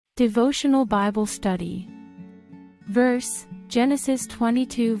Devotional Bible Study. Verse, Genesis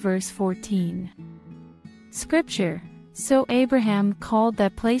 22 verse 14. Scripture, so Abraham called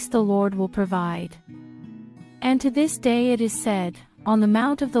that place the Lord will provide. And to this day it is said, on the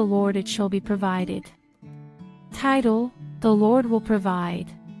mount of the Lord it shall be provided. Title, the Lord will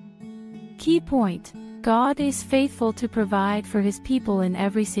provide. Key point, God is faithful to provide for His people in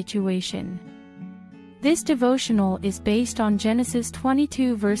every situation. This devotional is based on Genesis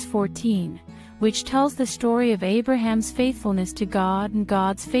 22 verse 14, which tells the story of Abraham's faithfulness to God and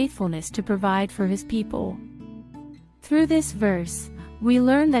God's faithfulness to provide for His people. Through this verse, we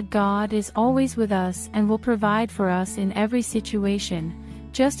learn that God is always with us and will provide for us in every situation,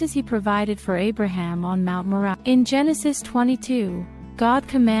 just as He provided for Abraham on Mount Moriah. In Genesis 22, God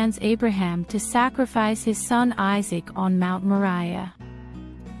commands Abraham to sacrifice his son Isaac on Mount Moriah.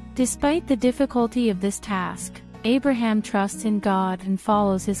 Despite the difficulty of this task, Abraham trusts in God and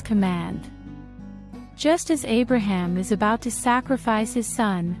follows His command. Just as Abraham is about to sacrifice his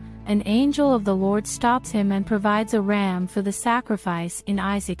son, an angel of the Lord stops him and provides a ram for the sacrifice in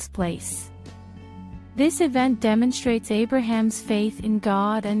Isaac's place. This event demonstrates Abraham's faith in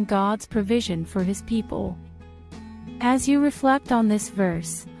God and God's provision for His people. As you reflect on this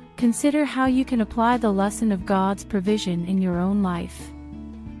verse, consider how you can apply the lesson of God's provision in your own life.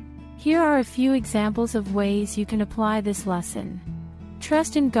 Here are a few examples of ways you can apply this lesson.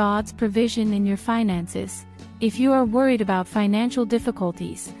 Trust in God's provision in your finances. If you are worried about financial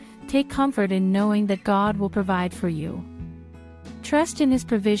difficulties, take comfort in knowing that God will provide for you. Trust in His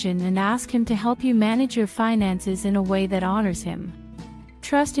provision and ask Him to help you manage your finances in a way that honors Him.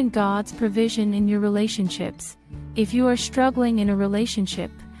 Trust in God's provision in your relationships. If you are struggling in a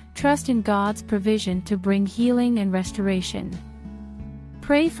relationship, trust in God's provision to bring healing and restoration.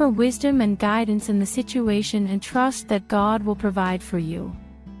 Pray for wisdom and guidance in the situation and trust that God will provide for you.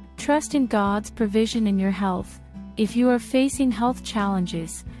 Trust in God's provision in your health. If you are facing health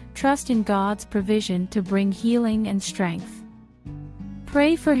challenges, trust in God's provision to bring healing and strength.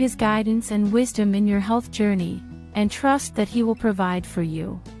 Pray for His guidance and wisdom in your health journey, and trust that He will provide for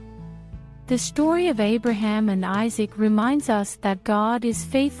you. The story of Abraham and Isaac reminds us that God is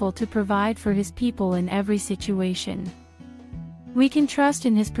faithful to provide for His people in every situation. We can trust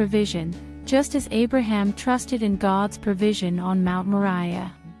in His provision, just as Abraham trusted in God's provision on Mount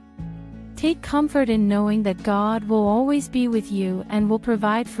Moriah. Take comfort in knowing that God will always be with you and will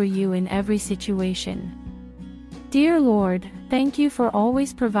provide for you in every situation. Dear Lord, thank You for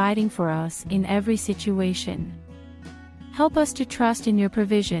always providing for us in every situation. Help us to trust in Your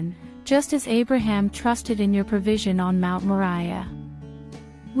provision, just as Abraham trusted in Your provision on Mount Moriah.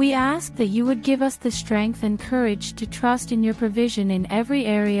 We ask that You would give us the strength and courage to trust in Your provision in every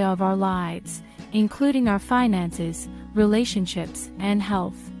area of our lives, including our finances, relationships, and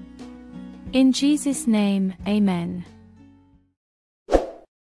health. In Jesus' name, Amen.